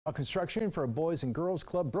Construction for a Boys and Girls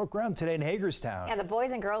Club broke ground today in Hagerstown. Yeah, the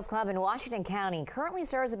Boys and Girls Club in Washington County currently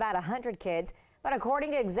serves about 100 kids, but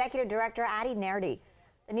according to Executive Director Addie Nerdy,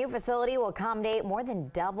 the new facility will accommodate more than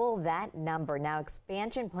double that number. Now,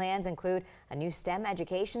 expansion plans include a new STEM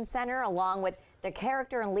education center along with the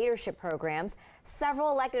character and leadership programs.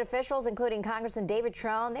 Several elected officials, including Congressman David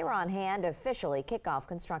Trone, they were on hand to officially kick off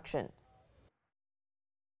construction.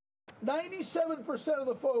 97% of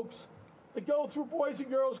the folks that go through Boys and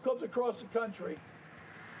Girls Clubs across the country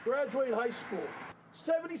graduate high school.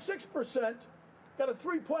 76% got a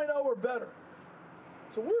 3.0 or better.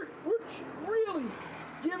 So we're really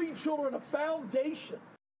giving children a foundation.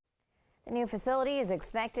 The new facility is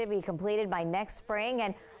expected to be completed by next spring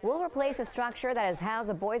and will replace a structure that has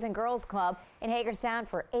housed a Boys and Girls Club in Hagerstown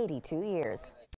for 82 years.